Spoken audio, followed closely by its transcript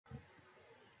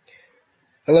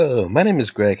Hello, my name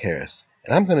is Greg Harris,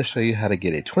 and I'm going to show you how to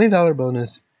get a $20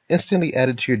 bonus instantly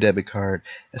added to your debit card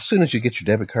as soon as you get your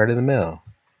debit card in the mail.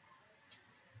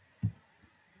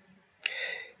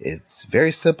 It's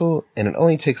very simple, and it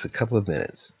only takes a couple of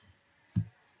minutes.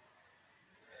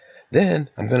 Then,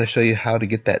 I'm going to show you how to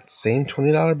get that same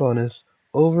 $20 bonus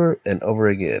over and over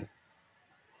again.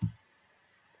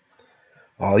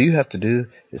 All you have to do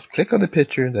is click on the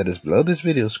picture that is below this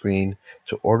video screen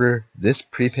to order this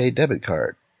prepaid debit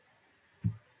card.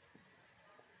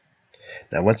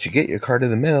 Now, once you get your card in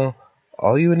the mail,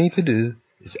 all you will need to do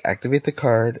is activate the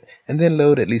card and then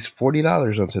load at least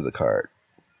 $40 onto the card.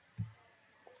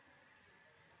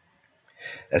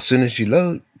 As soon as you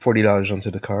load $40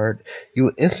 onto the card, you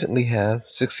will instantly have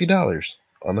 $60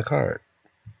 on the card.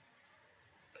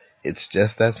 It's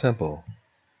just that simple.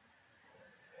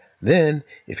 Then,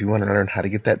 if you want to learn how to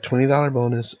get that $20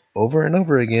 bonus over and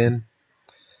over again,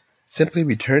 simply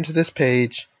return to this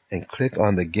page and click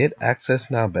on the Get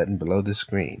Access Now button below the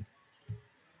screen.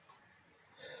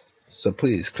 So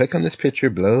please click on this picture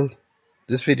below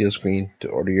this video screen to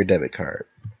order your debit card.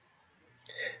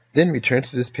 Then return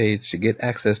to this page to get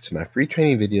access to my free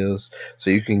training videos so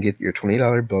you can get your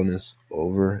 $20 bonus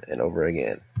over and over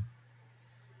again.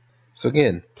 So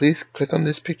again, please click on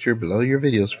this picture below your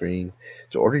video screen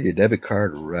to order your debit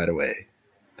card right away.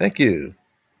 Thank you.